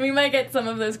 and we might get some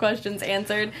of those questions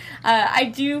answered.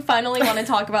 I do finally want to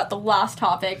talk about the last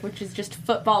topic, which is just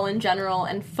football in general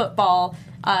and football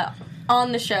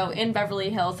on the show in Beverly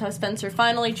Hills. How Spencer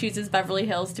finally chooses Beverly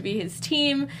Hills to be his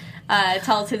team,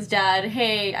 tells his dad,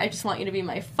 "Hey, I just want you to be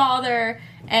my father."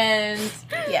 And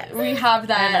we have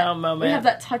that moment. We have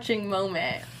that touching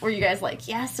moment where you guys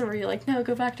yes, or were you no,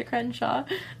 go back to Crenshaw?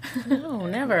 No,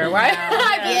 never. Why?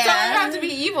 Someone have to be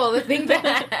evil to think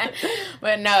that.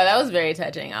 But no, that was very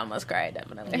touching. I almost cried,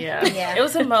 definitely. Yeah. It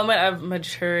was a moment of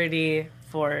maturity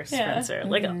for Spencer.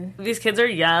 These kids are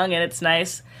young, and it's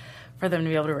nice for them to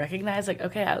be able to recognize,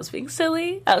 okay, I was being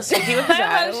silly. I was speaking with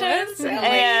my emotions.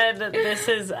 And this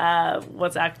is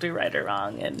what's actually right or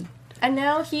wrong. And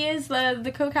now he is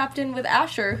the co-captain with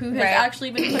Asher, who has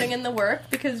actually been putting in the work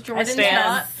because Jordan's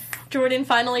not. Jordan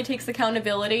finally takes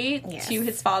accountability to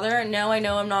his father. And now I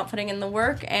know I'm not putting in the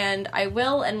work, and I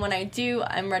will. And when I do,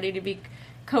 I'm ready to be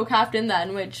co-captain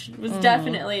then, which was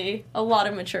definitely a lot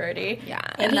of maturity. Yeah.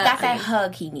 And he got that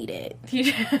hug he needed.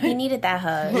 He needed that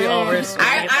hug. We all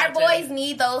our boys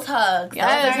need those hugs.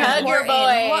 Yes, hug your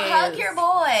boys. Hug your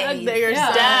boys. Hug your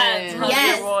dads. Hug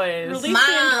Yes. your boys. Release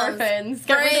Moms, the endorphins.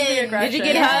 Get rid of the aggression. Did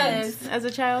you get hugs as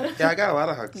a child? Yeah, I got a lot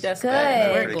of hugs. That's Good.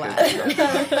 We're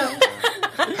glad.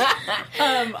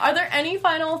 Are there any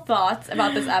final thoughts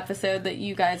about this episode that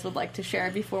you guys would like to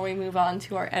share before we move on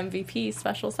to our MVP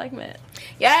special segment?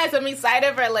 Yes, I'm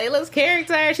excited for Layla's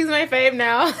character. She's my fave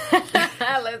now.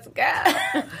 Let's go.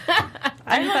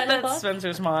 I hope that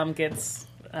Spencer's mom gets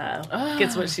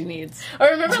what she needs. Or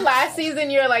remember last season,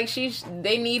 you were like,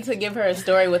 they need to give her a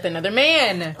story with another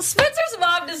man. Spencer's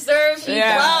mom deserves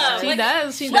love. She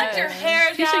does. She let does. your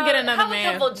hair She down, should get another have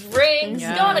man. a couple drinks,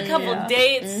 go on a couple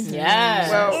dates. Yeah.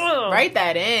 Well, write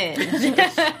that in.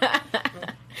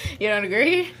 You don't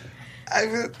agree? I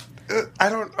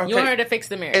don't. Okay. You want her to fix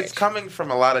the marriage. It's coming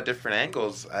from a lot of different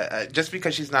angles. Just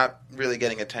because she's not really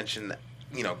getting attention,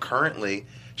 currently,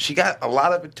 she got a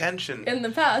lot of attention In the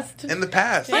past. She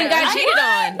got cheated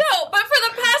on. No, but for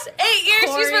the past 8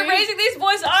 years, she's been raising these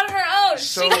boys on her own.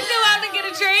 So- she can go out and get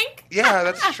a drink. Yeah,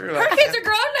 that's true. Her kids are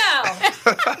grown now.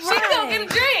 She can go get a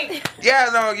drink. Yeah,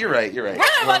 no, you're right. You're right.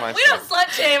 We don't slut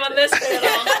shame on this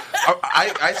panel.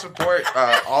 I support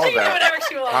all She of can do that. whatever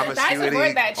she wants. I Promiscuity,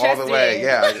 support that. all the way. Chesty.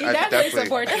 Yeah, He I definitely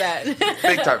supports that.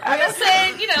 Big time. I'm just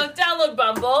saying, download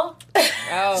Bumble,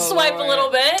 Oh, swipe Lord. a little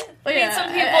bit. Yeah. need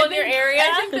some people in your area?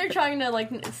 I think they're trying to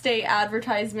like stay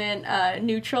advertisement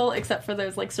neutral, except for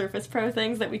those like Surface Pro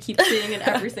things that we keep seeing in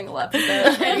every single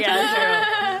episode.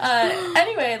 Yeah, true.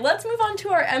 Anyway, let's move on to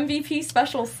our MVP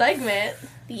special segment.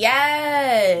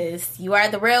 Yes, you are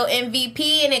the real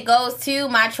MVP, and it goes to,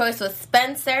 my choice was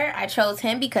Spencer. I chose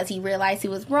him because he realized he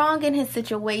was wrong in his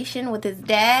situation with his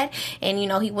dad, and you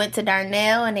know, he went to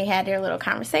Darnell and they had their little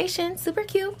conversation. Super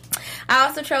cute. I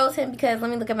also chose him because,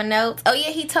 let me look at my notes. Oh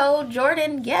yeah, he told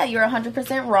Jordan, yeah, you're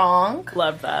 100% wrong.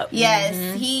 Love that.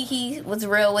 Yes, he was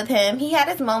real with him. He had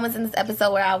his moments in this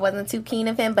episode where I wasn't too keen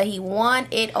of him, but he won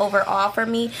it overall for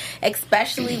me,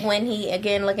 especially when he,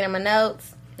 again, looking at my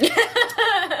notes,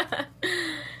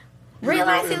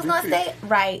 realized he was going to stay.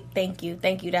 Right. Thank you.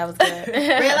 That was good.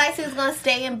 Realized he was going to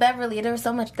stay in Beverly. There was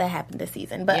so much that happened this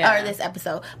season, or this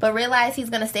episode. But realized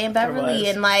he's going to stay in Beverly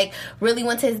and like really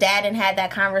went to his dad and had that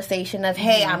conversation of,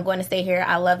 hey, I'm going to stay here.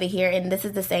 I love it here. And this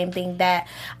is the same thing that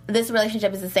this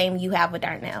relationship is the same you have with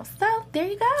Darnell. So there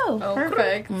you go. Oh,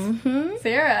 perfect.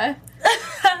 Sarah.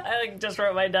 I just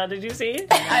wrote mine down. Did you see?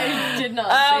 I did not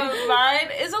see. Mine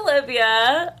is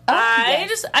Olivia.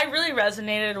 I really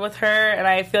resonated with her, and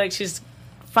I feel like she's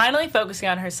finally focusing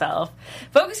on herself.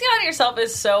 Focusing on yourself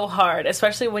is so hard,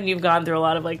 especially when you've gone through a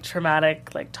lot of like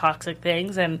traumatic, like toxic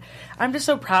things. And I'm just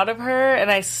so proud of her,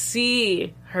 and I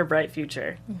see her bright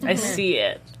future. I see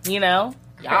it. You know.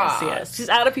 I see it. She's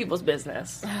out of people's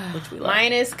business, which we love.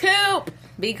 Mine is Coop,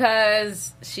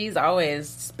 because she's always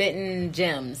spitting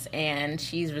gems, and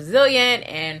she's resilient,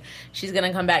 and she's going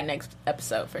to come back next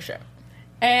episode for sure.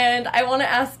 And I want to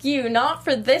ask you, not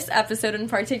for this episode in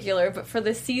particular, but for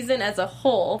the season as a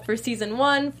whole, for season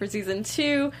 1, for season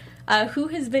 2, who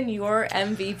has been your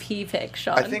MVP pick,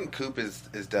 Sean? I think Coop is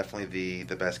definitely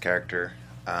the best character.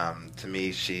 To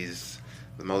me, she's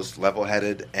the most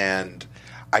level-headed, and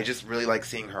I just really like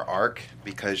seeing her arc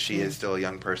because she is still a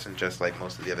young person, just like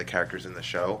most of the other characters in the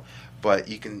show. But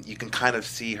you can kind of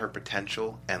see her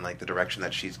potential and like the direction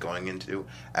that she's going into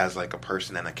as like a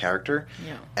person and a character.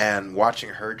 Yeah. And watching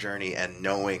her journey and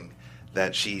knowing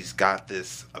that she's got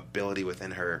this ability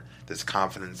within her, this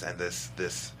confidence and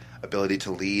this ability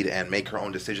to lead and make her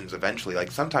own decisions eventually. Like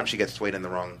sometimes she gets swayed in the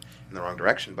wrong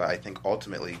direction, but I think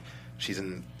ultimately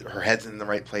her head's in the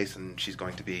right place and she's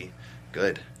going to be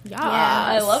good. Yeah,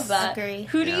 I love that. Agree.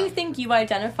 Who do you think you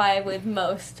identify with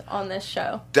most on this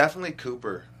show? Definitely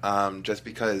Cooper. Just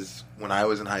because when I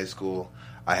was in high school,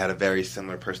 I had a very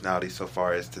similar personality so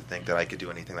far as to think that I could do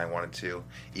anything I wanted to,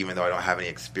 even though I don't have any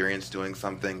experience doing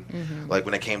something. Mm-hmm. Like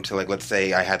when it came to, like, let's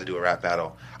say I had to do a rap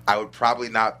battle, I would probably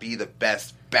not be the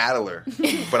best battler,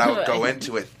 but I would go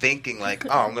into it thinking like,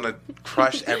 oh, I'm going to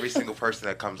crush every single person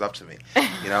that comes up to me,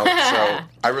 you know? So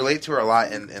I relate to her a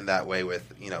lot in that way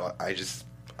with, you know, I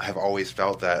have always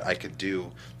felt that I could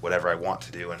do whatever I want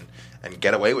to do and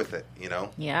get away with it, you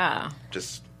know? Yeah.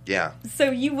 Yeah.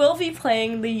 So you will be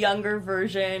playing the younger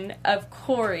version of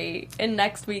Corey in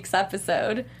next week's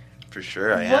episode. For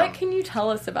sure, I am. What can you tell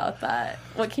us about that?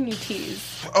 What can you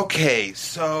tease? Okay,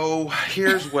 so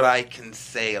here's what I can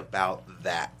say about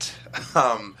that.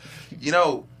 You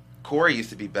know, Corey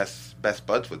used to be best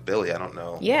buds with Billy. I don't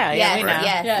know. Yeah, we know.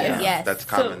 Yes. That's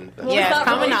common. So, that's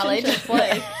common knowledge.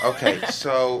 Like? Okay,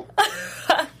 so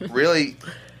really,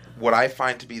 what I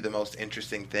find to be the most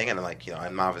interesting thing, and like, you know,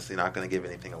 I'm obviously not going to give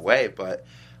anything away, but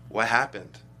what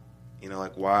happened? You know,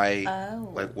 like why?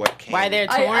 Like what came? Why they're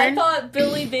torn? I thought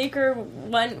Billy Baker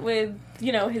went with,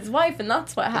 you know, his wife, and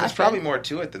that's what happened. There's probably more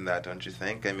to it than that, don't you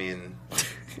think? I mean,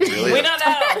 really? We don't know.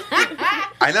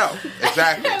 I know,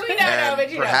 exactly. We don't know, but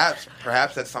you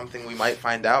perhaps that's something we might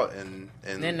find out in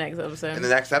the next episode. In the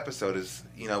next episode is,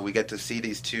 you know, we get to see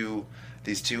these two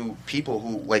people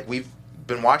who, like, we've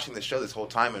been watching the show this whole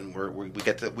time, and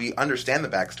we understand the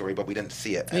backstory, but we didn't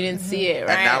see it. We didn't see it,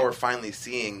 right? And now we're finally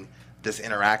seeing this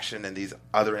interaction and these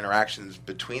other interactions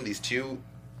between these two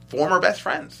former best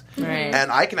friends. Right.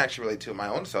 And I can actually relate to it my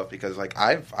own self because, like,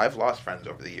 I've lost friends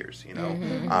over the years, you know.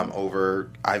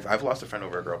 Mm-hmm. I've lost a friend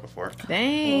over a girl before.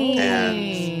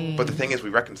 Dang. But the thing is,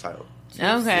 we reconciled.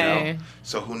 Okay. You know?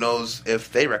 So who knows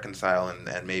if they reconcile,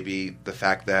 and maybe the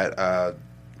fact that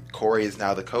Corey is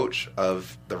now the coach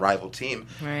of the rival team,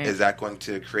 right, is that going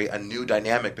to create a new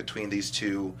dynamic between these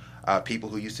two people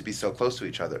who used to be so close to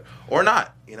each other, or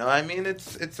not? You know, I mean,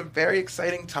 it's a very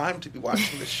exciting time to be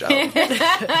watching the show.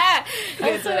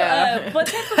 What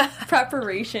type of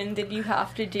preparation did you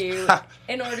have to do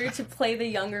in order to play the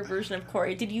younger version of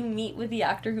Corey? Did you meet with the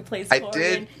actor who plays Corey? I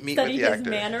did meet study with the his actor.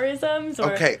 mannerisms?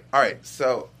 Or? Okay, all right,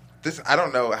 so this, I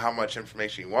don't know how much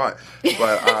information you want,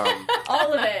 but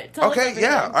all of it. Tell us okay, everything.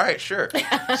 yeah, all right, sure.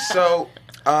 So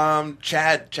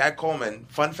Chad Coleman.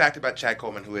 Fun fact about Chad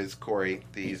Coleman, who is Corey.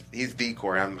 He's the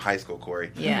Corey. I'm high school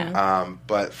Corey. Yeah.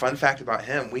 But fun fact about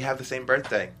him, we have the same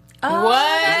birthday. Oh, What?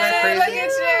 that crazy? Look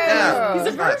at you. Yeah. He's a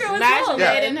It's nuts. Virgo as Match well.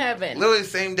 Yeah. made in heaven. Literally the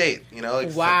same date,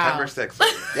 like Wow. September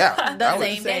 6th. Yeah. the that was-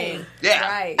 same day. Yeah.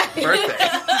 Right. Birthday.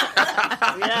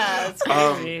 Yeah, it's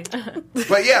crazy.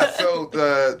 But yeah, so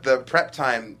the prep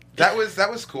time, that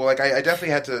was cool. Like I definitely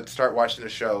had to start watching the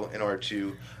show in order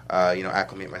to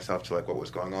acclimate myself to like what was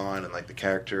going on and like the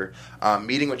character.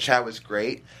 Meeting with Chad was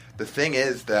great. The thing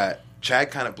is that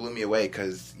Chad kind of blew me away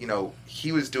because,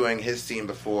 he was doing his scene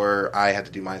before I had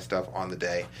to do my stuff on the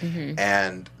day. Mm-hmm.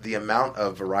 And the amount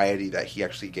of variety that he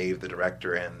actually gave the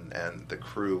director and the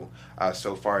crew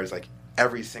so far is like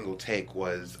every single take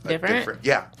was a Different?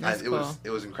 Yeah. That's it cool.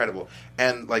 was incredible.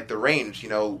 And like the range,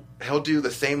 he'll do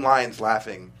the same lines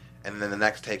laughing, and then the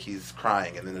next take he's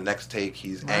crying, and then the next take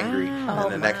he's angry, and then Oh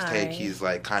the next my. take he's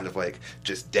like kind of like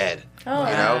just dead. Oh,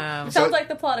 wow. It sounds like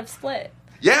the plot of Split.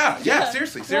 Yeah, Yeah.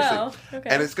 seriously. Wow. Okay.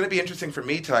 And it's going to be interesting for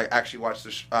me to like, actually watch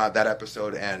that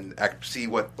episode and see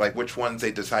which ones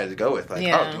they decided to go with. Like,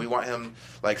 Yeah. do we want him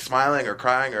like smiling or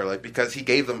crying or like because he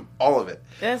gave them all of it.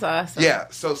 That's awesome. Yeah.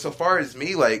 So far as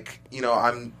me, like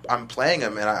I'm playing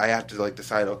him and I have to like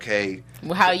decide. Okay.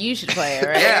 Well, how you should play it,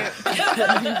 right?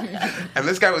 Yeah. And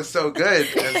this guy was so good.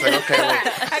 And it's like, okay,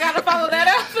 like, I gotta follow that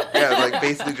up. yeah, like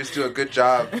basically just do a good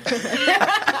job.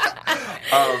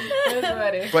 That's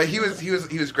funny. But he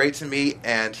was great to me,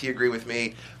 and he agreed with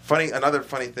me. Another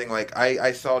funny thing, like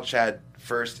I saw Chad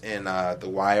first in The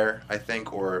Wire, I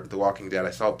think, or The Walking Dead.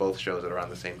 I saw both shows at around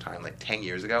the same time, like 10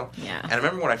 years ago. Yeah. And I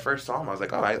remember when I first saw him, I was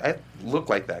like, oh, I look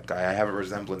like that guy. I have a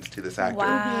resemblance to this actor.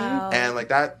 Wow. And like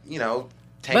that,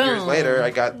 10 years Boom. later, I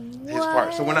got his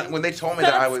part. So when they told me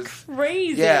that I was...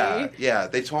 crazy. Yeah.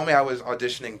 They told me I was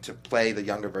auditioning to play the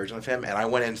younger version of him, and I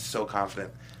went in so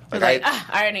confident. I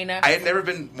already know. I had never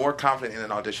been more confident in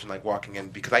an audition, like walking in,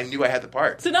 because I knew I had the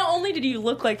part. So not only did you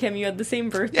look like him, you had the same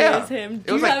birthday Yeah. as him. It Do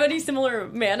you was like- have any similar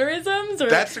mannerisms? Or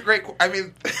That's a great. I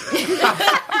mean,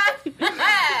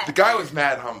 the guy was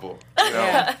mad humble,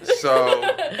 Yeah. So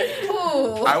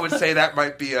Ooh. I would say that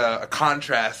might be a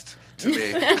contrast to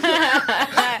me.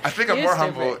 I think I'm You're more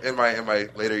stupid. humble in my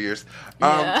later years.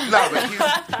 Yeah. No, but he's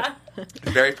a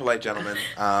very polite gentleman.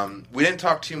 We didn't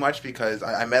talk too much because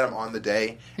I met him on the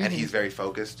day, and he's very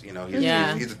focused.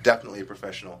 Yeah. He's definitely a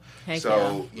professional. Heck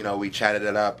So we chatted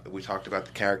it up. We talked about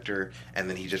the character, and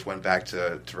then he just went back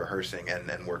to rehearsing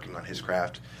and working on his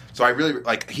craft. So I really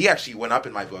he actually went up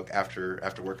in my book after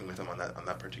working with him on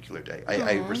that particular day.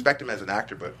 I respect him as an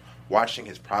actor, but watching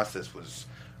his process was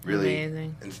really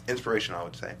Amazing. inspirational, I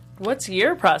would say. What's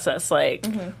your process like?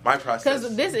 My process.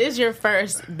 Because this is your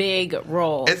first big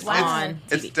role It's on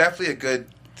it's TV. definitely a good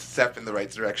step in the right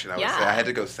direction, I would Yeah. say. I had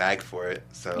to go SAG for it.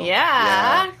 So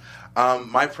Yeah.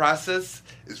 My process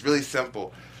is really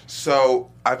simple.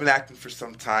 So I've been acting for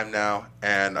some time now,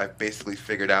 and I've basically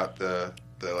figured out the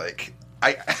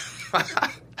I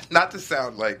not to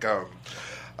sound like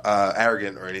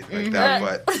arrogant or anything like that,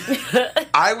 but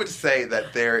I would say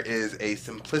that there is a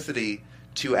simplicity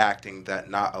to acting that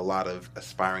not a lot of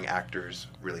aspiring actors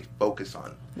really focus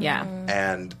on. Yeah.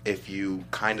 And if you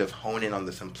kind of hone in on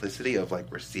the simplicity of like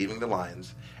receiving the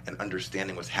lines and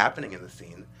understanding what's happening in the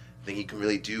scene, then you can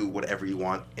really do whatever you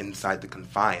want inside the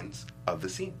confines of the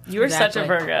scene. You were such a Exactly.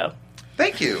 Virgo.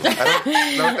 Thank you. I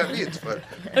don't know what that means, but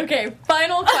Okay,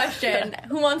 final question.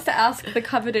 Who wants to ask the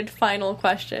coveted final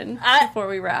question before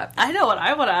we wrap? I know what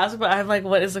I want to ask, but I'm like,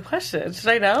 what is the question? Should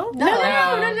I know? No.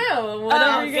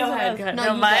 Whatever you guys go ahead. ask. Go ahead. No,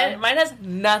 No, you mine, go. mine has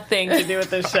nothing to do with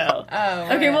this show.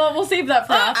 Okay, well, we'll save that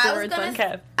for afterwards.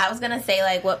 Okay. I was gonna say,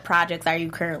 like, what projects are you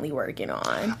currently working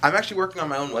on? I'm actually working on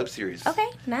my own web series. Okay,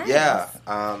 nice. Yeah.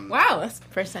 Wow, that's the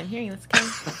first time hearing this.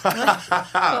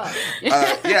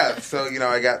 Yeah, so,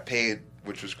 I got paid,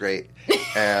 which was great.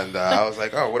 And I was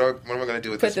like, what am I going to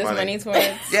do with Put this money towards.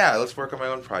 Yeah, let's work on my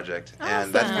own project.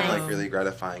 And that's been Awesome. like really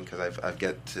gratifying because I've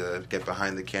get to get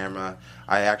behind the camera.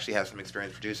 I actually have some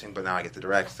experience producing, but now I get to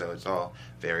direct, so it's all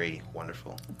very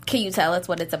wonderful. Can you tell us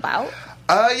what it's about?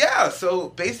 Yeah, so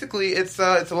basically it's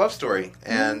a love story,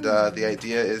 and the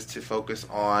idea is to focus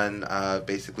on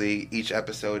basically each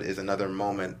episode is another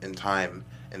moment in time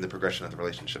in the progression of the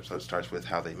relationship. So it starts with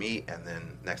how they meet, and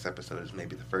then next episode is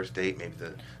maybe the first date, maybe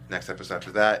the next episode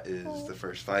after that is the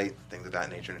first fight, things of that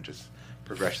nature, and it just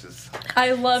progresses.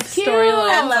 I love I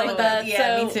storylines love like that. that.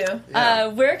 Yeah, so, me too. Yeah.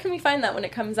 Where can we find that when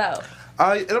it comes out?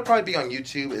 It'll probably be on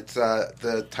YouTube. It's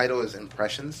the title is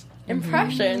Impressions.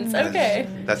 Impressions. Okay.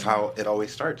 That's how it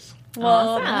always starts.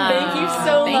 Well, thank you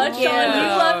so Thank much, you. Sean. You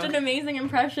left an amazing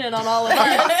impression on all of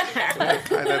us.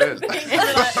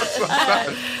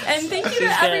 And thank you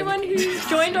to everyone who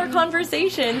joined our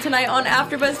conversation tonight on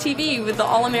AfterBuzz TV with the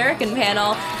All-American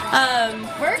panel.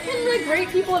 Where can the great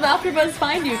people of AfterBuzz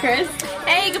find you, Chris?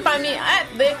 Hey, you can find me at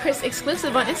the Chris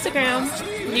Exclusive on Instagram.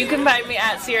 You can find me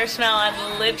at Sierra Chanel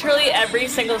on literally every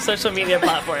single social media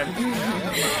platform.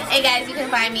 Hey guys, you can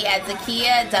find me at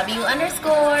Zakia W_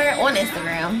 on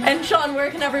Instagram. And Sean, where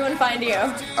can everyone find you?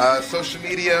 Social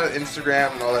media,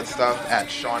 Instagram, and all that stuff at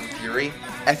Sean Fury.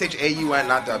 SHAUN,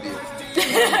 not W.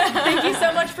 Thank you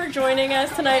so much for joining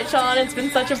us tonight, Sean. It's been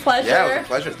such a pleasure. Yeah, it was a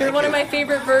pleasure. You're Thank one you. of my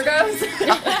favorite Virgos.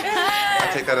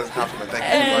 I'll take that as a compliment. Thank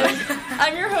you so much.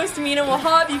 I'm your host, Mina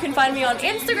Wahab. You can find me on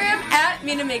Instagram at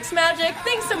Mina Makes Magic.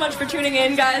 Thanks so much for tuning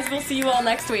in, guys. We'll see you all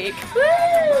next week. Woo!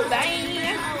 Bye!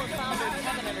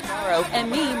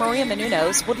 And me, Maria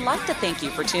Menounos, would like to thank you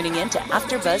for tuning in to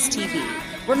AfterBuzz TV.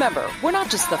 Remember, we're not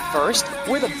just the first,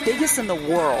 we're the biggest in the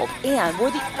world, and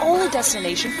we're the only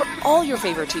destination for all your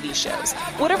favorite TV shows.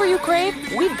 Whatever you crave,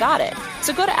 we've got it.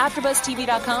 So go to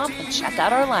AfterBuzzTV.com and check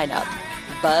out our lineup.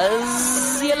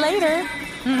 Buzz you later.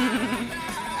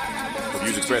 The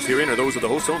views expressed herein are those of the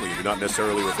hosts only and do not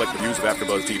necessarily reflect the views of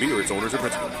AfterBuzz TV or its owners or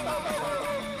principals.